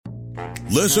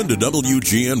Listen to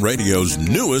WGN Radio's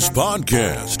newest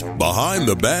podcast, Behind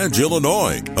the Badge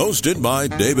Illinois, hosted by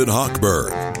David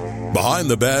Hochberg. Behind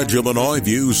the Badge Illinois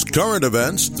views current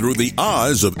events through the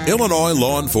eyes of Illinois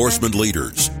law enforcement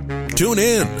leaders. Tune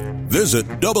in. Visit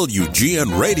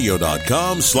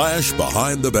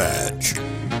WGNRadio.com/Behind the Badge.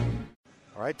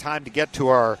 All right, time to get to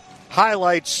our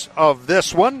highlights of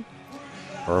this one.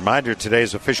 A reminder,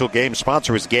 today's official game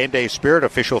sponsor is Game Day Spirit,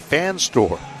 official fan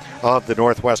store of the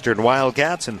Northwestern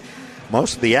Wildcats, and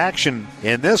most of the action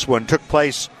in this one took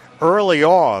place early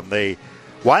on. The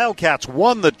Wildcats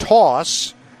won the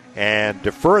toss and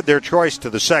deferred their choice to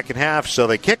the second half, so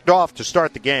they kicked off to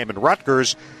start the game, and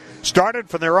Rutgers started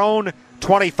from their own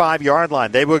 25-yard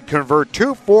line. They would convert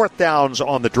 2 fourth downs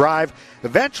on the drive,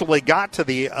 eventually got to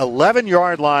the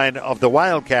 11-yard line of the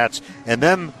Wildcats, and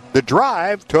then the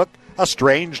drive took a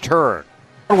strange turn.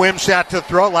 Wimsatt to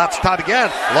throw, lots of time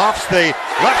again, lofts the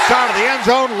left side of the end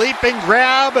zone, leaping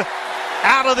grab,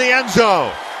 out of the end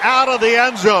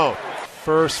zone,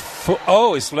 First foot,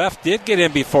 his left did get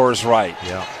in before his right.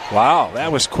 Yeah. Wow,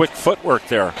 that was quick footwork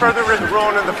there. Further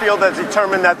ruling in the field has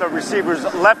determined that the receiver's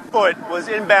left foot was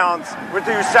inbounds with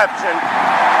the reception.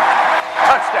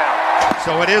 Touchdown.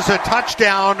 So it is a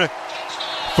touchdown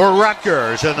for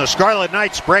Rutgers, and the Scarlet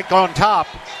Knights break on top,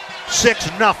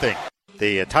 6-0.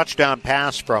 The touchdown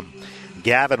pass from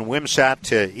Gavin Wimsatt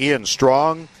to Ian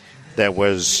Strong that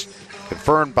was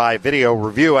confirmed by video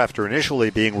review after initially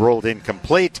being ruled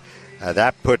incomplete.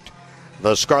 That put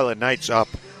the Scarlet Knights up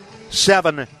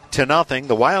 7-0.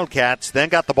 The Wildcats then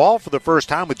got the ball for the first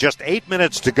time with just 8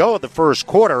 minutes to go in the first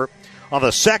quarter. On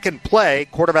the second play,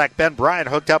 quarterback Ben Bryant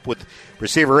hooked up with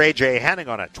receiver A.J. Henning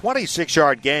on a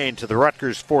 26-yard gain to the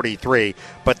Rutgers 43,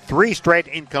 but 3 straight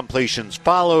incompletions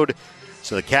followed.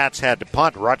 So the Cats had to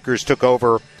punt. Rutgers took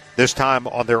over, this time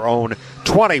on their own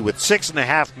 20 with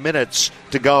 6.5 minutes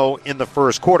to go in the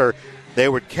first quarter. They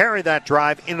would carry that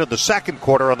drive into the second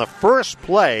quarter. On the first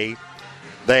play,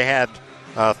 they had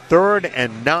 3rd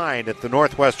and 9 at the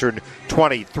Northwestern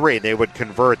 23. They would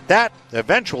convert that,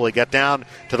 eventually get down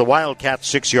to the Wildcats'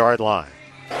 6-yard line.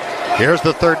 Here's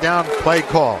the third down play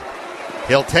call.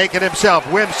 He'll take it himself.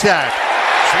 Wimsatt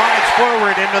slides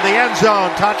forward into the end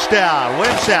zone. Touchdown.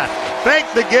 Wimsatt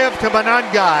faked the give to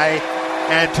Monangai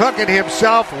and took it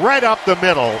himself right up the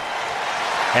middle.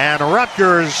 And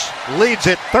Rutgers leads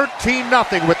it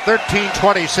 13-0 with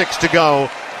 13:26 to go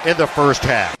in the first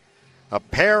half. A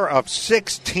pair of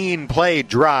 16-play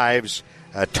drives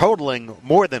totaling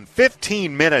more than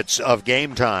 15 minutes of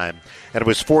game time. And it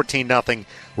was 14-0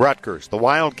 Rutgers. The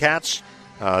Wildcats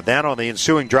then on the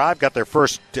ensuing drive got their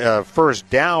first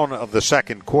down of the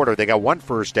second quarter. They got one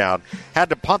first down. Had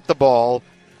to punt the ball.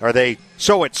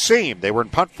 So it seemed. They were in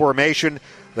punt formation.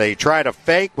 They tried a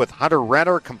fake with Hunter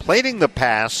Renner completing the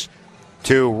pass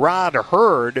to Rod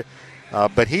Hurd,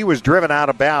 but he was driven out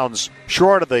of bounds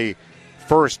short of the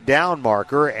first down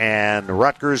marker, and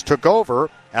Rutgers took over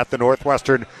at the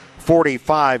Northwestern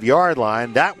 45-yard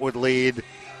line. That would lead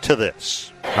to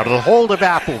this. Out of the hold of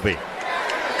Appleby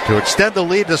to extend the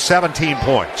lead to 17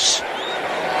 points.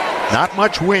 Not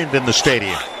much wind in the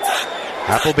stadium.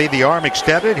 Appleby, the arm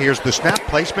extended. Here's the snap,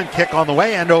 placement, kick on the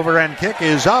way. End-over-end kick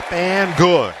is up and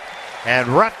good. And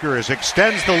Rutgers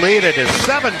extends the lead. It is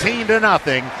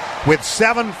 17-0 with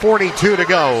 7:42 to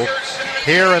go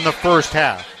here in the first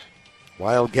half.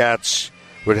 Wildcats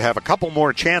would have a couple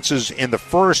more chances in the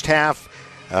first half,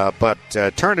 but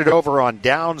turned it over on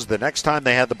downs the next time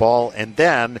they had the ball. And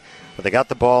then they got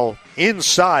the ball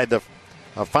inside the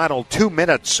final 2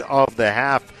 minutes of the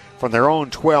half from their own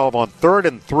 12 on 3rd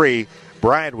and 3.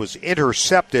 Bryant was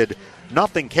intercepted.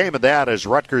 Nothing came of that as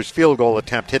Rutgers' field goal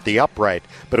attempt hit the upright,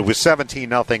 but it was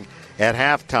 17-0 at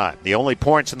halftime. The only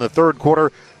points in the third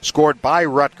quarter scored by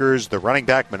Rutgers. The running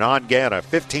back Monangai on a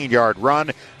 15-yard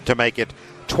run to make it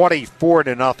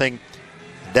 24-0.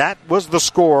 That was the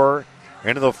score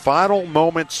into the final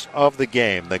moments of the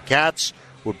game. The Cats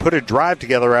would put a drive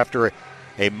together after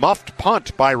a muffed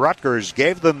punt by Rutgers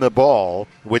gave them the ball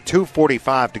with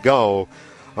 2:45 to go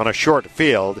on a short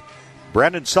field.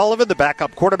 Brendan Sullivan, the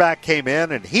backup quarterback, came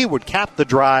in, and he would cap the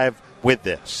drive with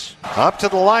this. Up to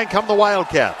the line come the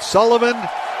Wildcats. Sullivan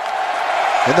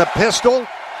in the pistol.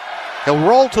 He'll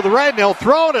roll to the right, and he'll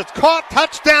throw it. It's caught.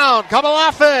 Touchdown.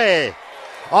 Kamalafe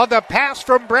on the pass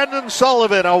from Brendan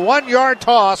Sullivan. A 1-yard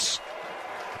toss,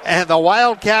 and the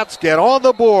Wildcats get on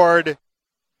the board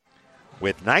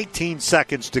with 19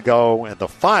 seconds to go, and the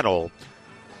final,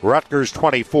 Rutgers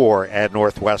 24 at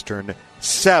Northwestern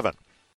 7.